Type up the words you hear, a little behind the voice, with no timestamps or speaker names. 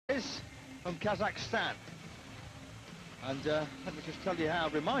from Kazakhstan. And let me just tell you how,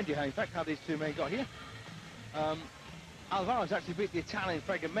 remind you how, in fact, how these two men got here. Alvarez actually beat the Italian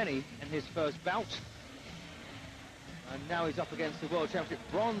Fregameni in his first bout. And now he's up against the World Championship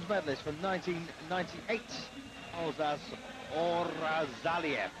bronze medalist from 1998, Olzhas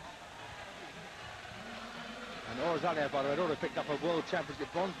Orazaliev. And Orazaliev, by the way, had already picked up a World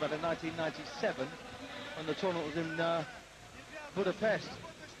Championship bronze medal in 1997 when the tournament was in Budapest.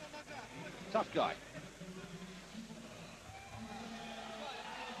 Tough guy.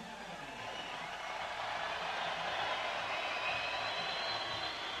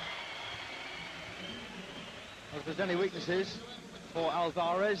 Well, if there's any weaknesses for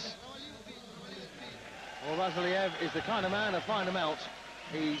Alvarez, Orazaliev is the kind of man to find him out.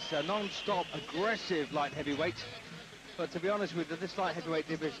 He's a non-stop, aggressive light heavyweight. But to be honest with you, this light heavyweight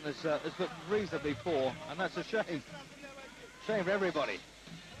division has looked reasonably poor, and that's a shame. Shame for everybody.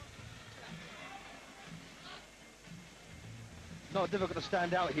 Not difficult to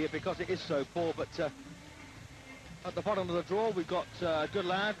stand out here because it is so poor, but at the bottom of the draw, we've got a good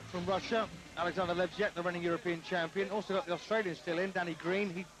lad from Russia, Alexander Levziak, the reigning European champion. Also got the Australian still in, Danny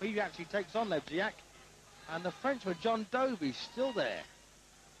Green. He actually takes on Levziak. And the Frenchman, John Dovey, still there.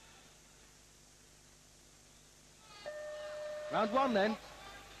 Round one then.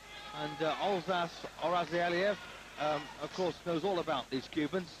 And Olzhas Orazaliev, of course, knows all about these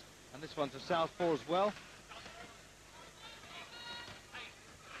Cubans. And this one's a southpaw as well.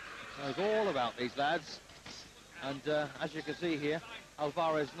 Knows all about these lads. And as you can see here,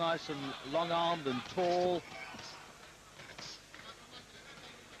 Alvarez nice and long-armed and tall.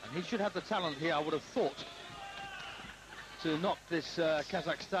 And he should have the talent here, I would have thought, to knock this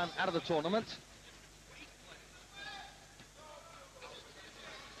Kazakhstan out of the tournament.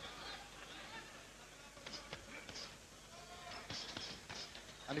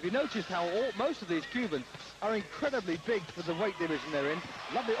 And if you notice how most of these Cubans are incredibly big for the weight division they're in.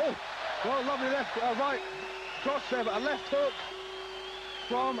 Lovely, oh, well, lovely left, right cross there, but a left hook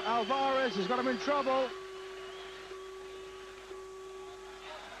from Alvarez has got him in trouble.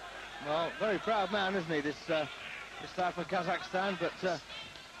 Well, very proud man, isn't he, this lad from Kazakhstan, but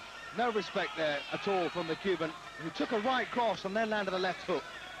no respect there at all from the Cuban, who took a right cross and then landed a left hook.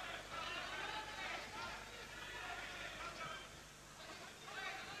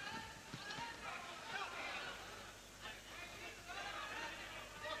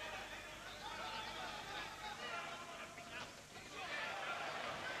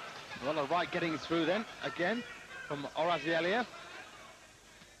 Well, a right getting through then, again, from Orazaliev.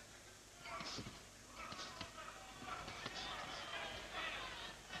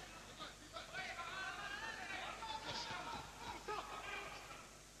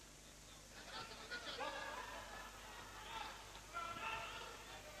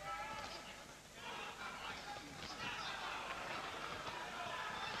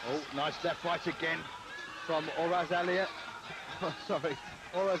 Oh, nice left right again from Orazaliev. Sorry.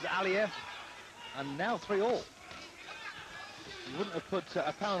 Orazaliev, and now 3-all. You wouldn't have put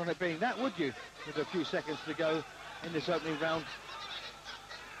a pound on it being that, would you? With a few seconds to go in this opening round.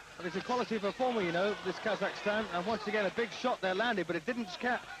 But it's a quality performer, you know, this Kazakhstan, and once again a big shot there landed, but it didn't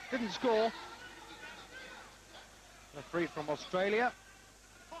score. A free from Australia.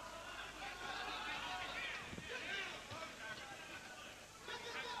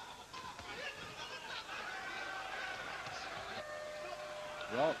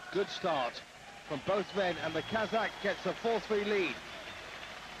 Well, good start from both men, and the Kazakh gets a 4-3 lead.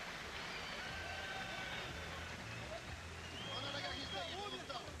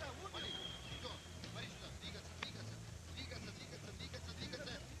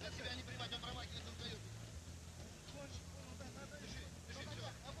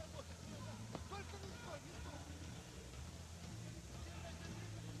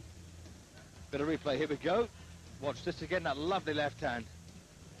 Bit of replay, here we go. Watch this again, that lovely left hand.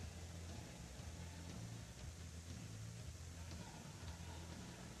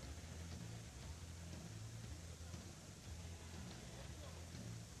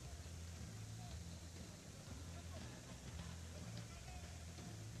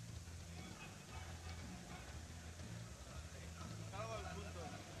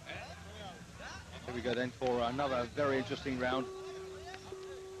 Here we go then for another very interesting round.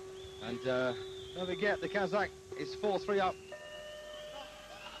 And don't forget, the Kazakh is 4-3 up.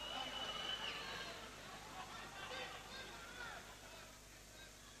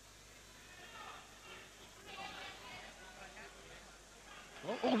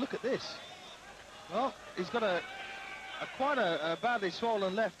 Oh, look at this. Well, he's got quite a badly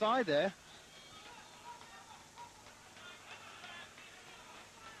swollen left eye there.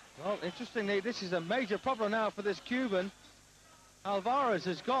 Well, interestingly, this is a major problem now for this Cuban. Alvarez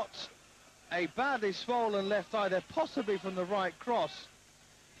has got a badly swollen left eye there, possibly from the right cross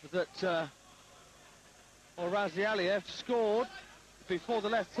that Orazaliev scored before the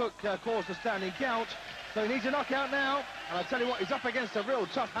left hook caused a standing count. So he needs a knockout now, and I tell you what, he's up against a real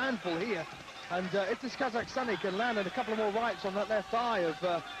tough handful here. And if this Kazakhstani can land a couple of more rights on that left eye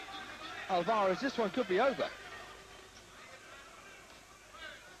of Alvarez, this one could be over.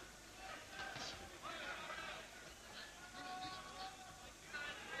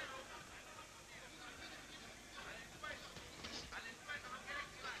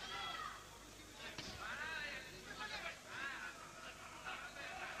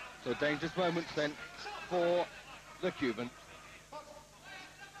 So dangerous moments then for the Cuban.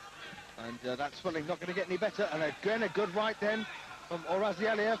 And that swelling not going to get any better. And again, a good right then from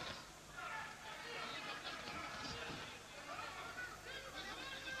Orazaliev.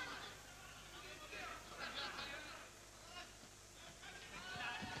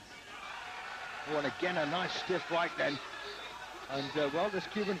 Oh, and again, a nice stiff right then. And, well, this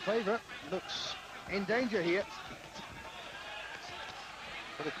Cuban favourite looks in danger here.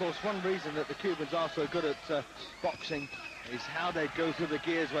 But, of course, one reason that the Cubans are so good at boxing is how they go through the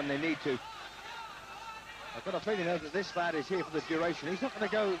gears when they need to. I've got a feeling, though, that this lad is here for the duration. He's not going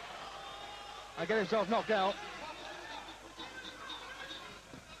to go and get himself knocked out.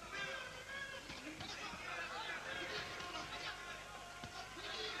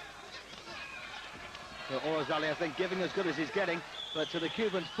 So Orazaliev then giving as good as he's getting, but the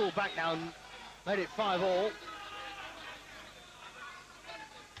Cubans pull back now and made it 5-all.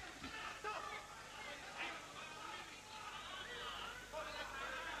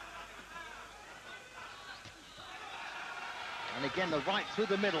 And again, the right through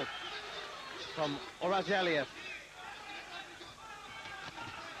the middle from Orazaliev.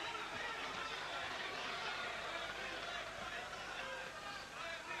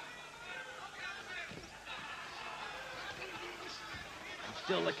 And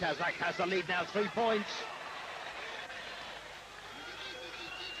still the Kazakh has the lead now, 3 points.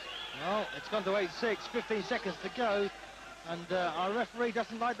 Well, it's gone to 8-6, 15 seconds to go. And our referee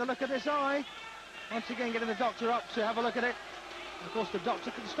doesn't like the look of this eye. Once again, getting the doctor up to have a look at it. Of course, the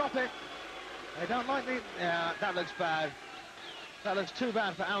doctor can stop it. They don't like the... Yeah, that looks bad. That looks too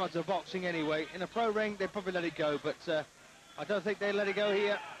bad for amateur boxing anyway. In a pro ring, they'd probably let it go, but I don't think they'd let it go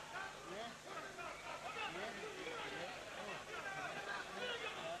here.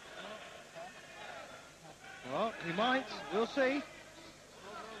 Well, he might. We'll see.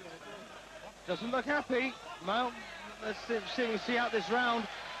 Doesn't look happy. Well, let's see out this round.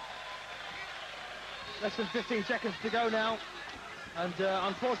 Less than 15 seconds to go now. And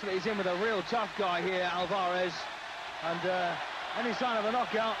unfortunately, he's in with a real tough guy here, Alvarez. And any sign of a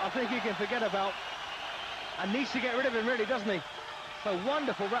knockout, I think he can forget about. And needs to get rid of him, really, doesn't he? So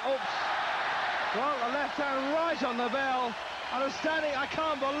wonderful. Oops. Well, the left hand right on the bell. And a standing, I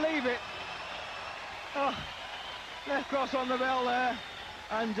can't believe it. Oh, left cross on the bell there.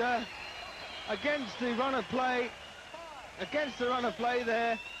 And against the run of play. Against the run of play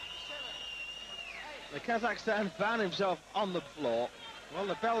there. The Kazakhstan found himself on the floor. Well,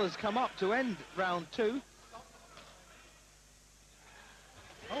 the bell has come up to end round 2.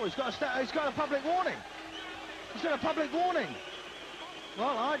 Oh, he's got a public warning. He's got a public warning.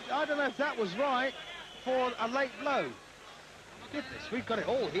 Well, I don't know if that was right for a late blow. Goodness, we've got it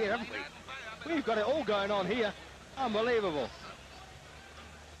all here, haven't we? We've got it all going on here. Unbelievable.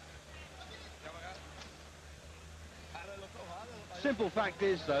 Simple fact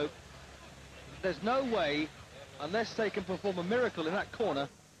is, though, there's no way, unless they can perform a miracle in that corner,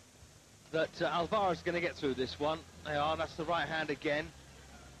 that Alvarez is going to get through this one. They are. That's the right hand again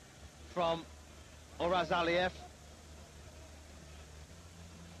from Orazaliev.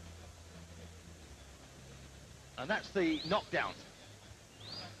 And that's the knockdown.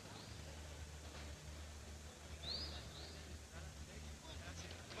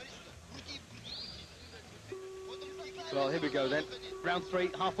 Well, here we go then. Round 3,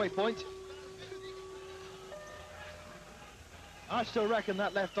 halfway point. I still reckon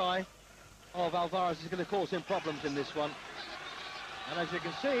that left eye of Alvarez is going to cause him problems in this one. And as you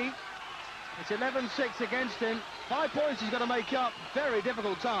can see, it's 11-6 against him. 5 points he's got to make up. Very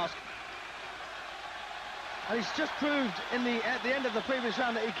difficult task. And he's just proved at the end of the previous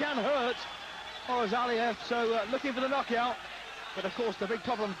round that he can hurt Orazaliev, so looking for the knockout. But of course, the big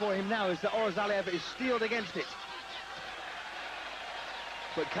problem for him now is that Orazaliev is steeled against it.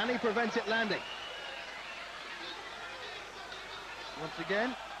 But can he prevent it landing? Once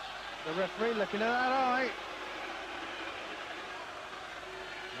again, the referee looking at that eye.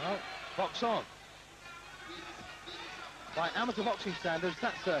 Well, box on. By amateur boxing standards,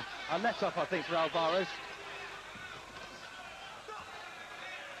 that's a let-off, I think, for Alvarez.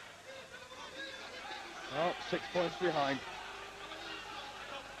 Well, 6 points behind.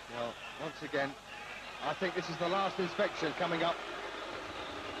 Well, once again, I think this is the last inspection coming up.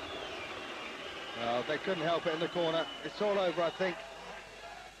 Well, they couldn't help it in the corner. It's all over, I think.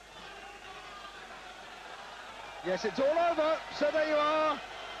 Yes, it's all over. So there you are.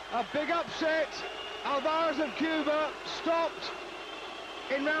 A big upset. Alvarez of Cuba stopped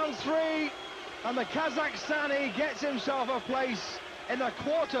in round 3. And the Kazakhstani gets himself a place in the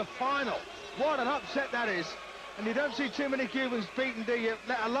quarter-final. What an upset that is. And you don't see too many Cubans beaten, do you?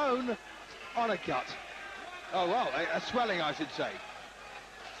 Let alone on a cut. Oh, well, a swelling, I should say.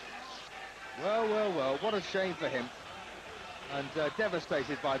 Well, well, well, what a shame for him. And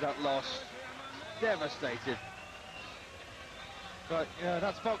devastated by that loss. Devastated. But, you know,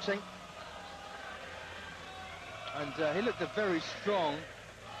 that's boxing. And he looked a very strong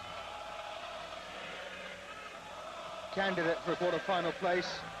candidate for a quarter-final place.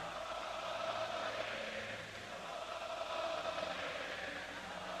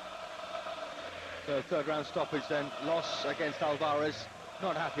 So third round stoppage then, loss against Alvarez.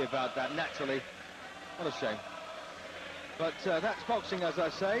 Not happy about that, naturally. What a shame. But that's boxing, as I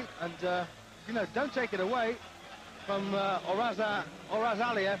say, and you know, don't take it away from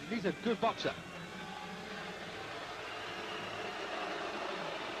Orazaliev. He's a good boxer.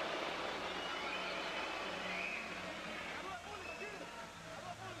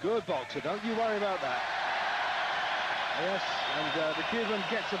 Good boxer, don't you worry about that. Yes, and the Cuban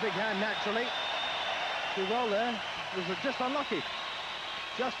gets a big hand naturally. Too well there. It was just unlucky.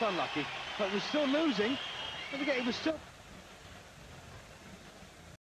 Just unlucky. But we're still losing. Don't forget, he was still...